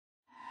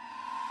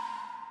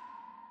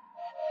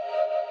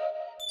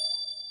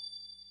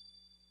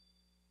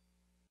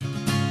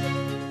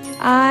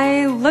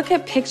I look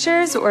at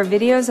pictures or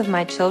videos of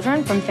my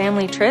children from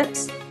family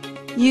trips,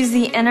 use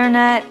the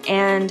internet,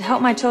 and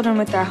help my children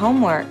with their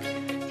homework.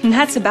 And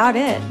that's about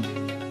it.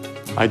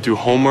 I do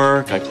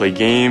homework, I play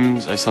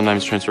games, I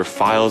sometimes transfer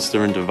files to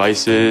different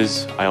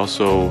devices. I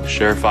also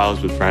share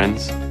files with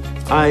friends.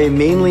 I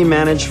mainly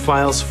manage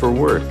files for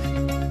work.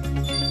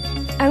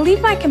 I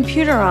leave my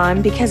computer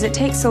on because it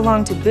takes so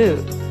long to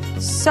boot.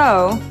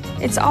 So,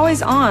 it's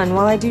always on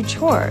while I do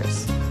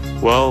chores.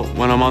 Well,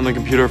 when I'm on the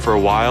computer for a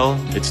while,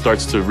 it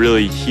starts to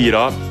really heat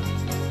up.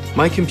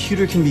 My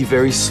computer can be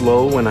very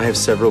slow when I have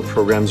several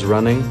programs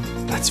running.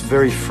 That's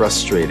very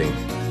frustrating.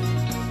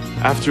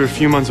 After a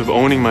few months of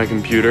owning my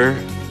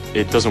computer,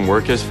 it doesn't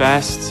work as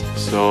fast,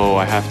 so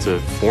I have to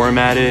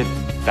format it,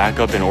 back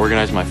up and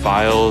organize my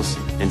files,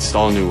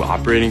 install a new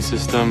operating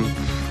system.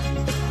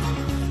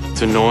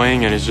 It's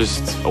annoying and it's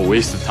just a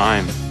waste of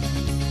time.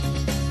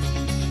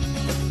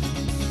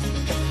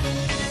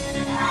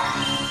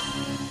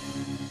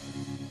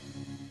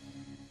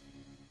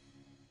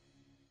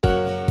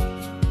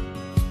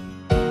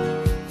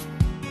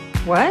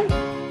 What?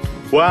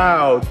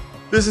 Wow,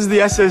 this is the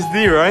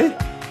SSD, right?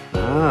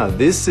 Ah,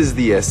 this is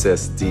the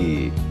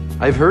SSD.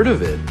 I've heard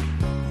of it.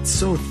 It's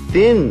so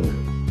thin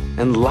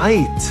and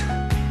light.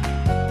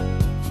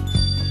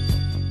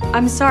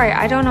 I'm sorry,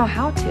 I don't know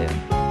how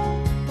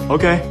to.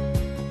 Okay.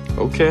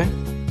 Okay,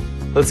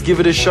 let's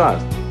give it a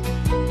shot.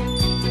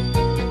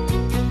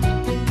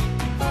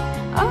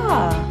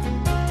 Ah.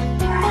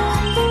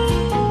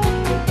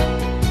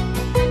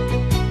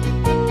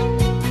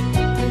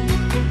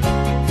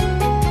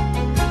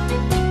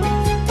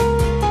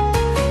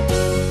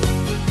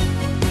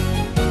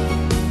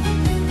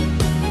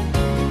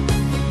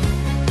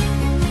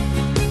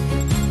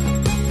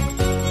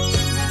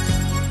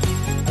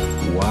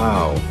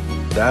 Wow,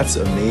 that's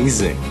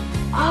amazing.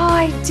 Oh,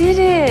 I did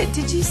it!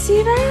 Did you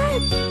see that?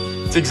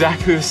 It's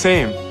exactly the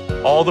same.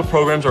 All the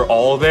programs are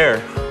all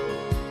there.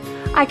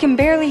 I can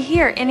barely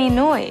hear any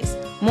noise.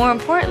 More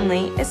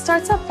importantly, it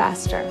starts up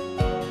faster.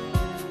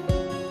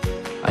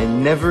 I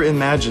never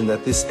imagined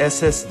that this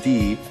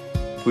SSD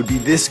would be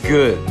this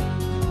good.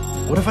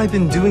 What have I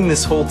been doing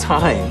this whole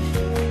time?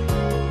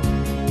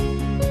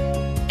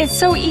 It's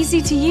so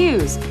easy to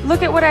use.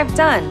 Look at what I've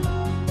done.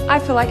 I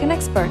feel like an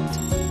expert.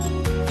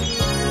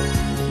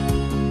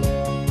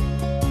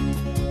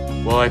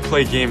 Well, I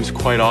play games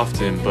quite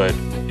often, but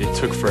it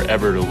took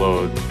forever to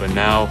load. But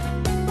now,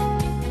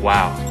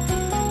 wow,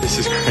 this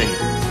is great.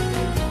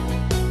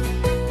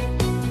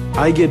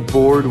 I get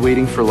bored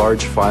waiting for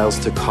large files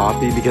to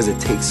copy because it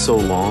takes so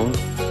long,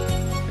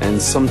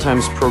 and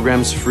sometimes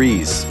programs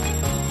freeze.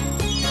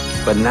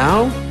 But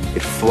now,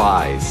 it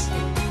flies.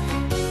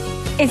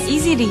 It's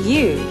easy to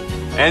use.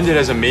 And it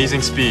has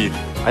amazing speed.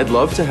 I'd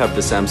love to have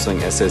the Samsung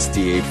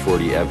SSD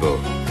 840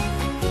 EVO.